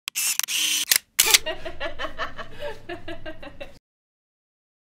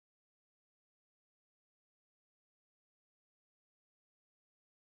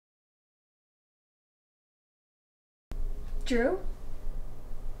Drew?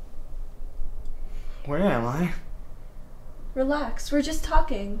 Where am I? Relax, we're just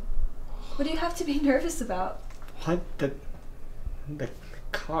talking. What do you have to be nervous about? What? The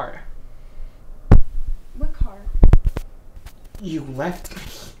car. What car? You left me.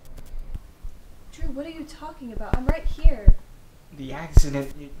 Drew, what are you talking about? I'm right here. The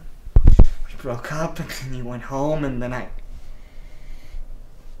accident, we broke up and then you went home and then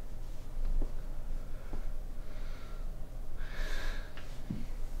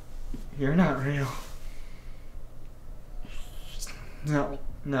You're not real. No,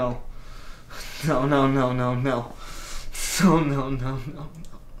 no. No, no, no, no, no. No, no, no, no, no.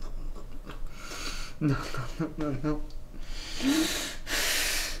 No, no, no, no, no.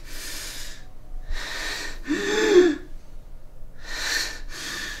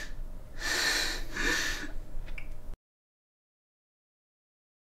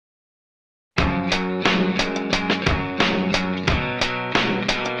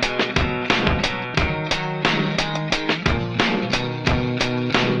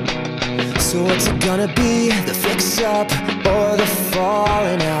 So what's it gonna be, the fix-up or the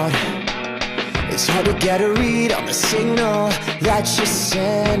falling out? It's hard to get a read on the signal that you're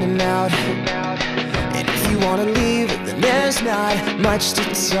sending out. And if you wanna leave, then there's not much to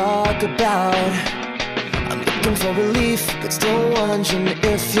talk about. I'm looking for relief, but still wondering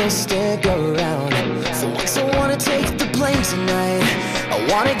if you'll stick around. For once I wanna take the blame tonight. I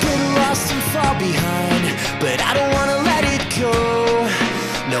wanna get lost and fall behind, but I don't wanna let it go.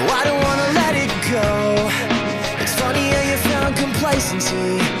 No, I don't wanna let it go. It's funny how you found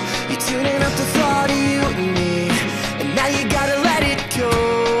complacency. You're tuning up the thought of you and me. And now you gotta let it go.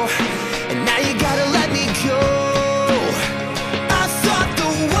 And now you gotta let me go. I thought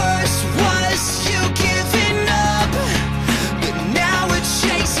the worst was you giving up, but now we're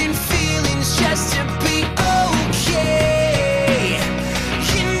chasing feelings just to be okay.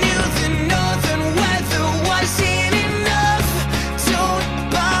 You knew the northern weather wasn't enough. Don't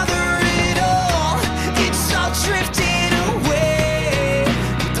bother at all. It's all drifting away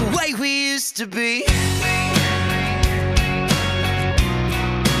with the way we used to be.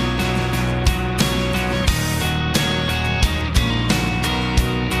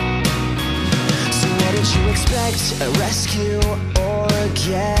 So what did you expect? A rescue or a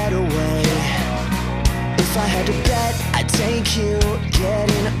getaway? If I had to bet, I'd take you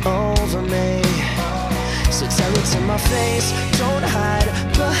getting over me. So tell it to my face, don't hide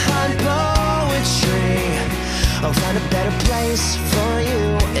behind poetry. I'll find a better place for you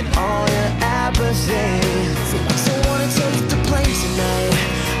and all your apathy. For once I wanna take the plane tonight.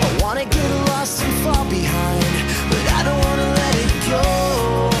 I wanna get lost and fall behind, but I don't wanna let it go.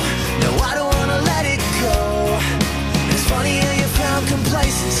 No, I don't wanna let it go. It's funny how you found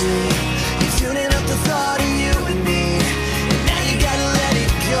complacency. You're tuning up the thought of you and me. And now you gotta let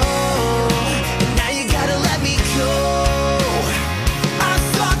it go. And now you gotta let me go. I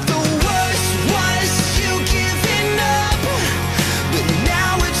thought the worst was you giving up, but now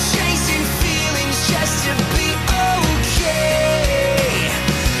we're chasing feelings just to be okay.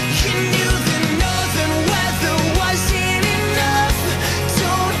 You knew the northern weather wasn't enough.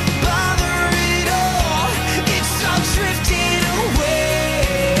 Don't bother at all. It's all drifting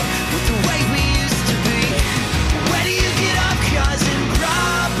away with the way we used to be. Where do you get up causing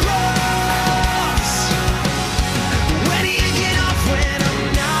problems? Where do you get up when I'm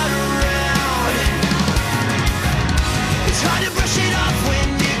not around? It's hard to brush it off when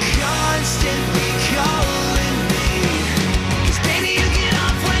you're constantly calling me. 'Cause baby, you get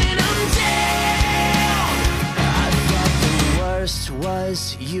up when I'm down. I thought the worst was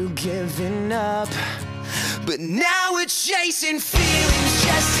you giving up, but now we're chasing feelings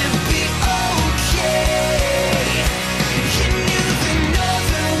just to be okay. You knew the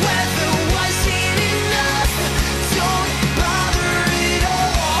northern weather wasn't enough. Don't bother at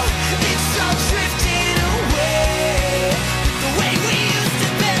all. It's all drifting away the way we used to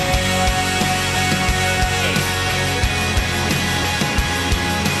be.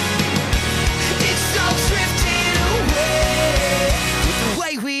 It's all drifting away the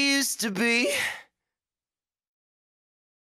way we used to be.